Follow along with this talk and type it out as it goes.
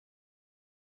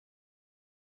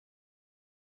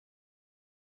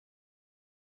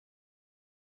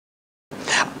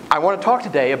I want to talk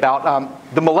today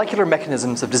about the molecular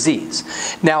mechanisms of disease.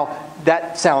 Now,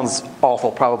 that sounds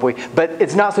awful probably, but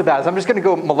it's not so bad. So I'm just going to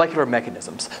go molecular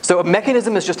mechanisms. So a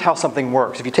mechanism is just how something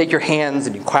works. If you take your hands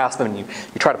and you clasp them and you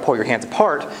try to pull your hands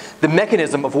apart, the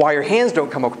mechanism of why your hands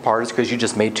don't come apart is because you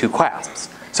just made two clasps.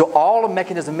 So all a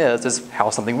mechanism is how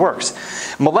something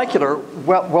works. Molecular,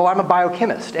 well, I'm a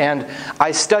biochemist and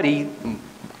I study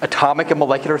atomic and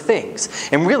molecular things.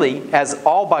 And really, as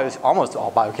almost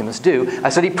all biochemists do, I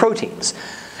study proteins.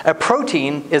 A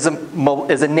protein is a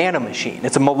nanomachine.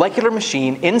 It's a molecular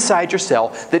machine inside your cell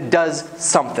that does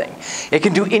something. It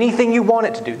can do anything you want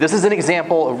it to do. This is an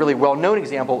example, a really well-known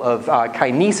example of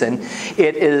kinesin.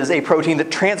 It is a protein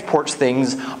that transports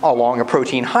things along a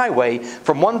protein highway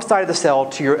from one side of the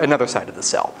cell to another side of the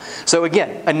cell. So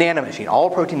again, a nanomachine. All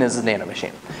protein is a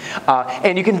nanomachine.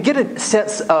 And you can get a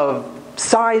sense of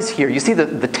size here. You see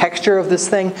the texture of this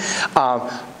thing?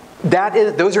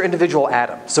 Those are individual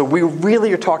atoms. So we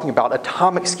really are talking about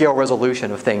atomic scale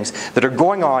resolution of things that are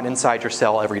going on inside your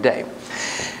cell every day.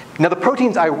 Now the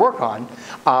proteins I work on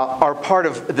are part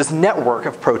of this network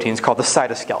of proteins called the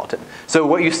cytoskeleton. So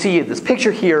what you see in this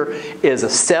picture here is a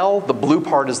cell. The blue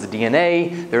part is the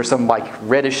DNA. There's some like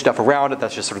reddish stuff around it.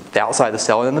 That's just sort of the outside of the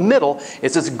cell. And in the middle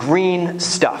is this green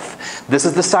stuff. This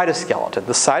is the cytoskeleton.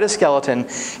 The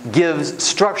cytoskeleton gives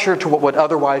structure to what would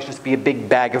otherwise just be a big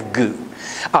bag of goo.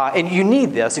 And you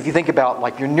need this, if you think about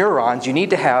like your neurons, you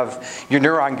need to have your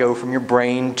neuron go from your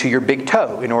brain to your big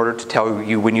toe in order to tell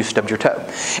you when you stubbed your toe.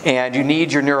 And you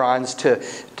need your neurons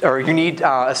you need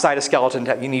a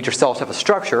cytoskeleton, you need your cells to have a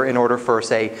structure in order for,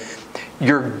 say,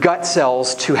 your gut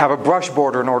cells to have a brush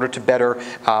border in order to better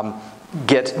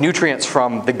get nutrients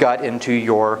from the gut into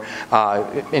your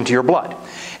blood.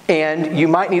 And you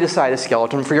might need a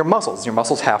cytoskeleton for your muscles. Your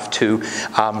muscles have to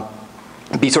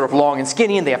be sort of long and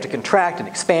skinny, and they have to contract and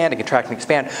expand and contract and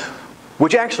expand,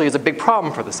 which actually is a big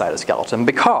problem for the cytoskeleton,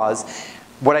 because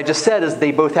what I just said is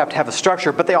they both have to have a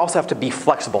structure, but they also have to be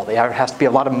flexible. There has to be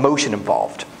a lot of motion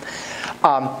involved.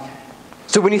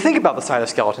 So when you think about the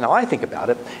cytoskeleton, how I think about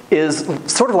it is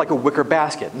sort of like a wicker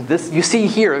basket. You see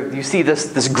here, you see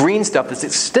this green stuff that's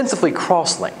extensively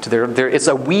cross-linked. It's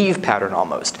a weave pattern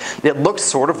almost. It looks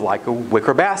sort of like a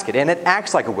wicker basket, and it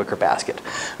acts like a wicker basket.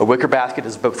 A wicker basket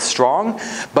is both strong,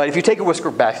 but if you take a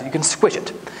wicker basket, you can squish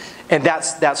it. And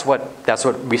that's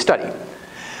what we study.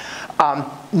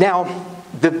 Now,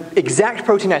 the exact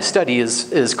protein I study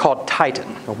is called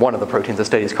titin. One of the proteins I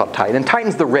study is called titin. And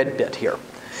titin's the red bit here.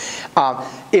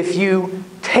 If you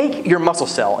take your muscle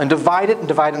cell and divide it and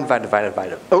divide it and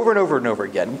divide it over and over and over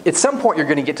again, at some point you're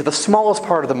going to get to the smallest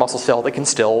part of the muscle cell that can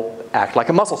still act like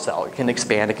a muscle cell. It can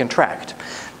expand and contract.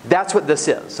 That's what this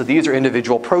is. So these are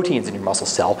individual proteins in your muscle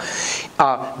cell.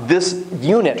 This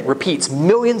unit repeats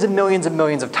millions and millions and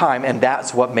millions of times, and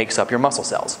that's what makes up your muscle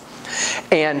cells.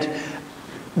 And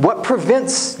what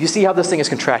prevents, you see how this thing is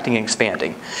contracting and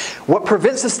expanding. What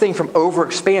prevents this thing from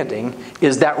overexpanding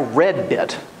is that red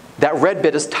bit. That red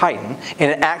bit is titin,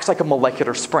 and it acts like a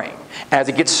molecular spring. As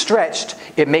it gets stretched,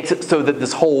 it makes it so that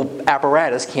this whole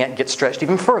apparatus can't get stretched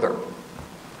even further.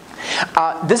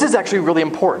 This is actually really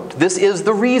important. This is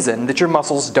the reason that your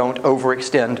muscles don't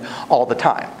overextend all the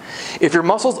time. If your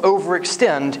muscles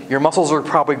overextend, your muscles are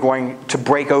probably going to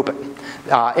break open.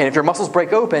 And if your muscles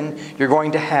break open, you're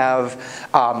going to have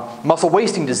muscle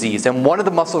wasting disease. And one of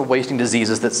the muscle wasting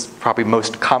diseases that's probably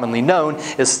most commonly known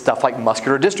is stuff like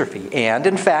muscular dystrophy. And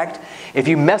in fact, if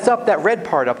you mess up that red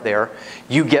part up there,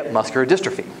 you get muscular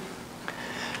dystrophy.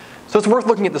 So it's worth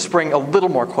looking at the spring a little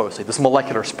more closely, this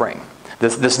molecular spring,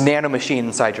 this nanomachine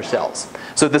inside your cells.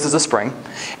 So this is a spring.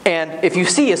 And if you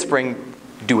see a spring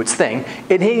do its thing,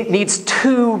 it needs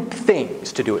two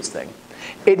things to do its thing.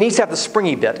 It needs to have the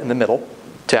springy bit in the middle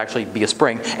to actually be a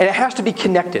spring, and it has to be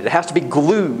connected. It has to be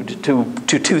glued to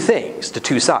two things, to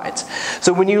two sides.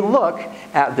 So when you look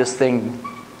at this thing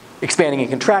expanding and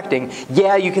contracting,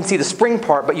 yeah, you can see the spring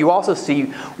part, but you also see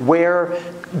where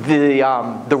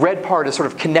the red part is sort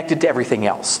of connected to everything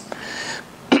else.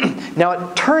 Now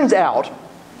it turns out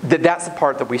that that's the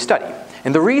part that we study.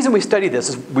 And the reason we study this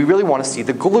is we really want to see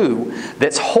the glue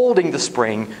that's holding the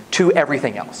spring to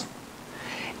everything else.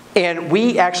 And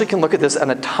we actually can look at this at an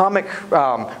atomic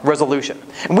resolution.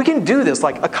 And we can do this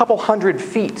like a couple hundred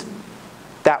feet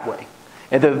that way,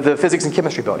 in the physics and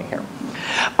chemistry building here.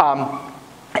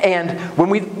 And when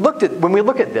we look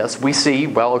at this, we see,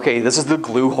 well, okay, this is the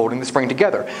glue holding the spring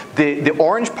together. The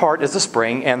orange part is the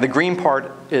spring, and the green part,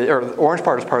 or the orange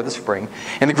part is part of the spring,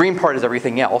 and the green part is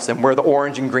everything else. And where the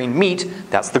orange and green meet,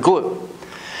 that's the glue.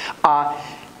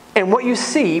 And what you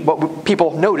see, what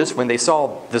people noticed when they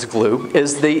saw this glue,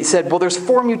 is they said, well, there's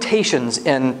 4 mutations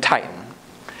in titin.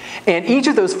 And each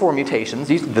of those 4 mutations,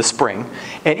 the spring,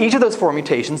 and each of those 4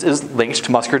 mutations is linked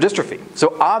to muscular dystrophy.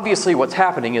 So obviously what's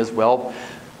happening is, well,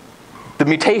 the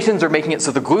mutations are making it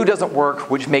so the glue doesn't work,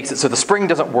 which makes it so the spring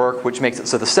doesn't work, which makes it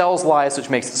so the cells lyse,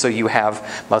 which makes it so you have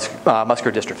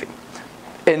muscular dystrophy.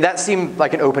 And that seemed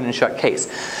like an open and shut case.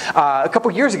 A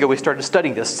couple years ago, we started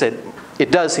studying this, said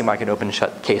it does seem like an open and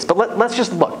shut case. But let's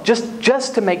just look,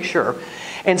 just to make sure.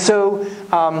 And so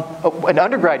an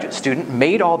undergraduate student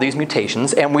made all these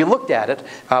mutations, and we looked at it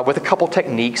with a couple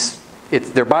techniques.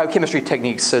 They're biochemistry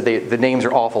techniques, so the names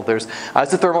are awful. There's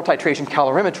isothermal titration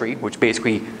calorimetry, which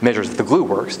basically measures if the glue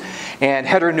works, and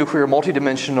heteronuclear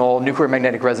multidimensional nuclear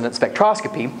magnetic resonance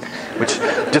spectroscopy, which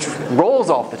just rolls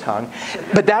off the tongue.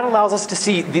 But that allows us to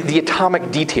see the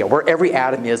atomic detail, where every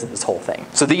atom is in this whole thing.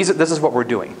 So this is what we're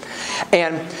doing.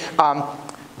 And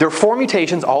there are 4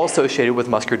 mutations all associated with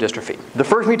muscular dystrophy. The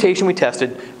first mutation we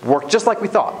tested worked just like we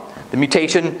thought. The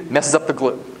mutation messes up the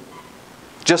glue.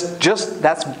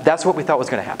 That's what we thought was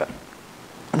going to happen.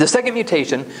 The second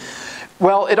mutation,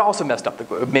 well, it also messed up the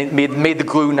glue. It made the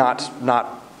glue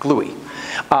not gluey,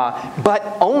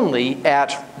 but only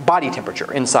at body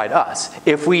temperature inside us.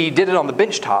 If we did it on the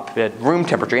bench top at room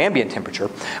temperature, ambient temperature,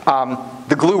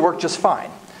 the glue worked just fine.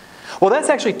 Well, that's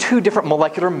actually 2 different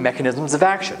molecular mechanisms of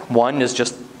action. One is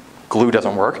just glue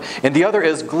doesn't work, and the other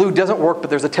is glue doesn't work, but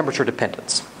there's a temperature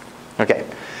dependence. Okay.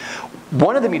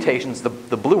 One of the mutations, the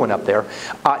blue one up there,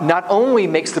 not only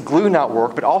makes the glue not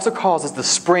work, but also causes the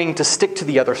spring to stick to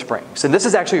the other springs. And this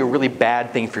is actually a really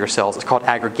bad thing for your cells. It's called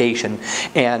aggregation.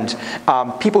 And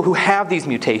people who have these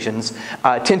mutations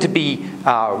tend to be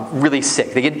really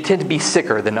sick. They tend to be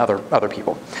sicker than other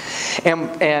people.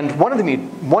 And one of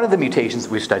the mutations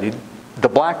we studied, the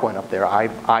black one up there,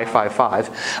 I55,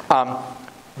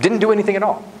 didn't do anything at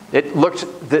all. It looked,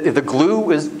 the glue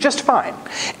was just fine.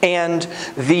 And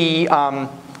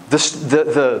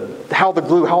how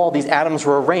all these atoms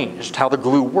were arranged, how the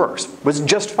glue works, was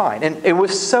just fine. And it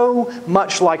was so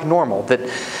much like normal that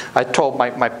I told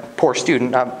my poor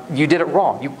student, you did it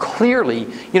wrong. You clearly,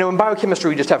 in biochemistry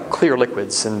we just have clear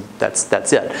liquids and that's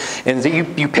it. And so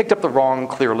you picked up the wrong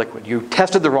clear liquid. You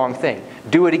tested the wrong thing.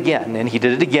 Do it again. And he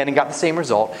did it again and got the same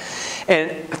result.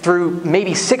 And through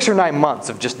maybe 6 or 9 months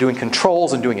of just doing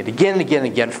controls and doing it again and again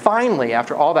and again, finally,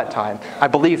 after all that time, I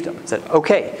believed him. I said,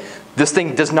 okay, this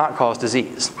thing does not cause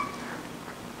disease.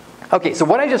 Okay, so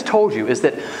what I just told you is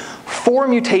that 4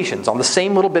 mutations on the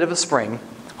same little bit of a spring,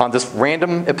 on this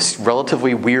random,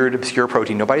 relatively weird, obscure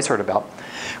protein nobody's heard about,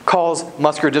 cause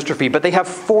muscular dystrophy, but they have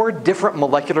 4 different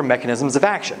molecular mechanisms of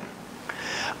action.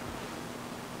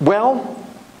 Well,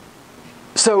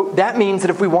 so that means that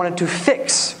if we wanted to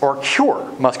fix or cure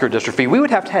muscular dystrophy, we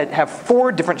would have to have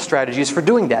 4 different strategies for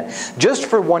doing that, just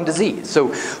for one disease. So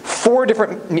 4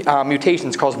 different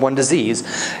mutations cause one disease,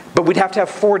 but we'd have to have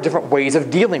 4 different ways of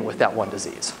dealing with that one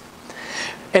disease.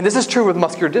 And this is true with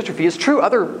muscular dystrophy. It's true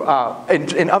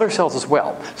in other cells as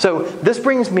well. So this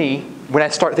brings me, when I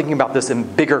start thinking about this in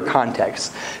bigger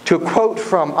context, to a quote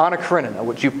from Anna Karenina,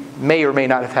 which you may or may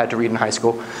not have had to read in high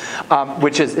school,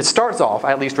 which is, it starts off,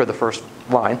 I at least read the first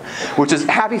line, which is,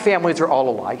 happy families are all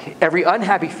alike. Every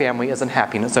unhappy family is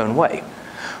unhappy in its own way.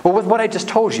 Well, with what I just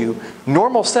told you,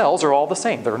 normal cells are all the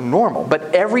same. They're normal.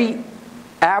 But every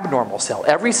abnormal cell,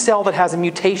 every cell that has a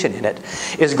mutation in it,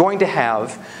 is going to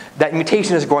have, that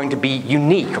mutation is going to be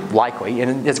unique, likely,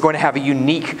 and it's going to have a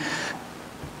unique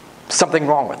something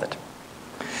wrong with it.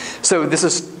 So this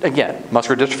is, again,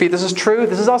 muscular dystrophy, this is true.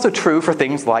 This is also true for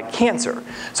things like cancer.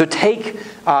 So take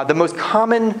the most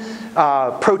common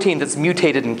protein that's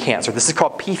mutated in cancer. This is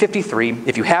called P53.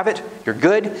 If you have it, you're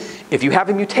good. If you have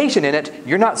a mutation in it,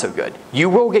 you're not so good. You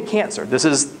will get cancer. This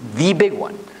is the big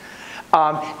one.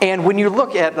 And when you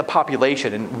look at the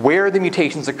population and where the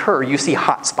mutations occur, you see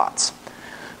hot spots,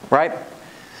 right?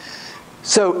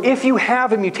 So if you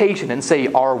have a mutation in, say,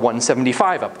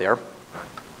 R175 up there,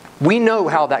 we know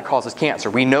how that causes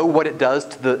cancer. We know what it does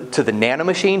to the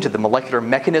nanomachine, to the molecular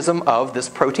mechanism of this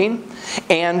protein.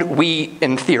 And we,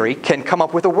 in theory, can come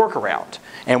up with a workaround.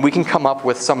 And we can come up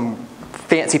with some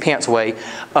fancy pants way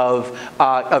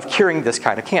of curing this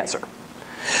kind of cancer.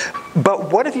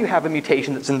 But what if you have a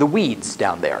mutation that's in the weeds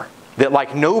down there that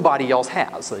like nobody else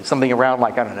has? Like something around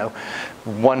like, I don't know,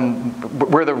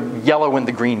 where the yellow and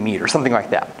the green meet or something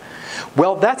like that.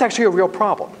 Well, that's actually a real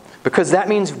problem because that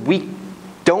means we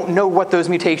don't know what those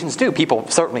mutations do. People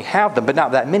certainly have them, but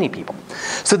not that many people.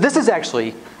 So this is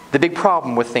actually the big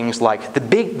problem with things like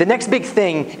the next big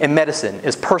thing in medicine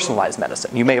is personalized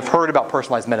medicine. You may have heard about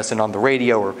personalized medicine on the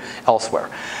radio or elsewhere.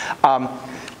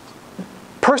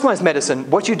 personalized medicine,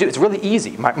 what you do, it's really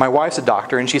easy. My wife's a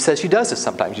doctor, and she says she does this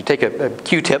sometimes. You take a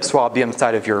Q-tip, swab the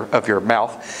inside of your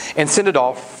mouth, and send it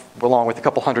off along with a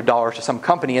couple $100 to some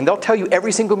company, and they'll tell you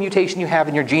every single mutation you have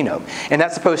in your genome, and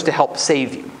that's supposed to help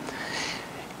save you.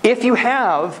 If you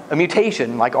have a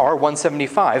mutation like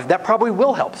R175, that probably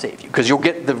will help save you, because you'll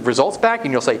get the results back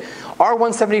and you'll say,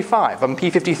 R175, I'm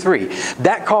P53,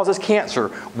 that causes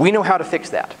cancer. We know how to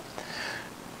fix that.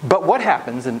 But what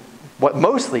happens, and what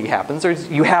mostly happens, is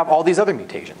you have all these other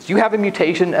mutations. You have a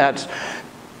mutation at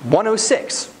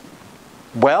 106.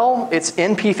 Well, it's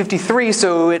in P53,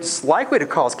 so it's likely to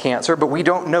cause cancer, but we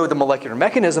don't know the molecular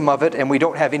mechanism of it, and we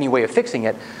don't have any way of fixing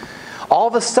it. All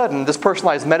of a sudden, this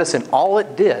personalized medicine, all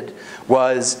it did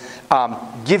was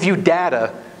give you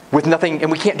data with nothing,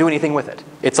 and we can't do anything with it.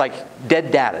 It's like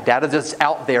dead data, data that's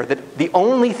out there that the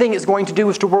only thing it's going to do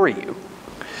is to worry you.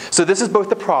 So this is both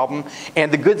the problem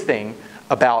and the good thing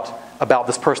about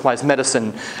this personalized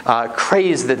medicine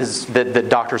craze that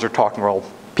doctors are talking, or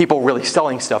people really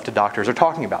selling stuff to doctors are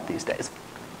talking about these days.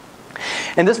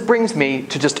 And this brings me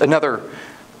to just another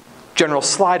general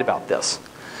slide about this.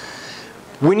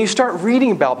 When you start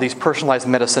reading about these personalized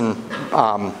medicine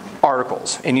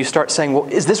articles, and you start saying, well,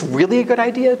 is this really a good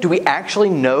idea? Do we actually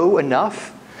know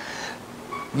enough?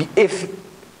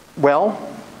 Well,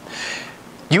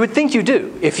 you would think you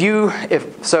do.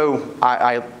 So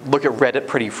I look at Reddit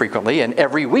pretty frequently, and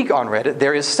every week on Reddit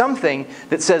there is something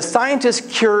that says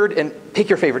scientists cured, and pick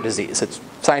your favorite disease. It's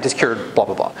scientists cured blah,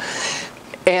 blah, blah.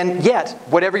 And yet,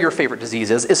 whatever your favorite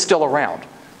disease is still around.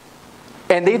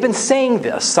 And they've been saying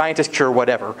this, scientists cure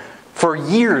whatever, for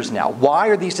years now. Why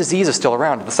are these diseases still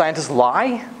around? Did the scientists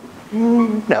lie?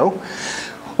 No.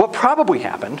 What probably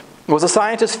happened was the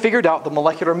scientists figured out the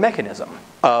molecular mechanism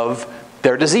of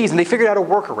their disease, and they figured out a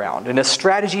workaround and a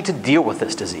strategy to deal with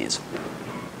this disease.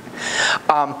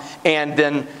 And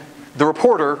then the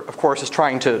reporter, of course, is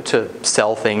trying to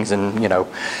sell things, and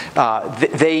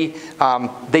they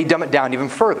dumb it down even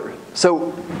further.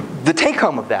 So the take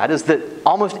home of that is that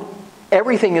almost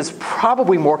everything is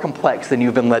probably more complex than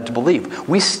you've been led to believe.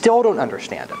 We still don't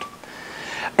understand it.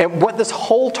 And what this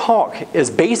whole talk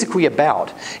is basically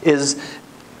about is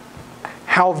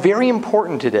how very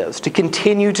important it is to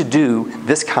continue to do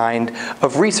this kind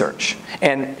of research.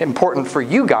 And important for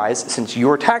you guys, since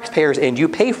you're taxpayers and you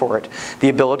pay for it, the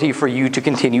ability for you to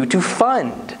continue to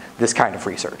fund this kind of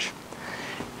research.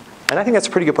 And I think that's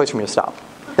a pretty good place for me to stop.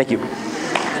 Thank you.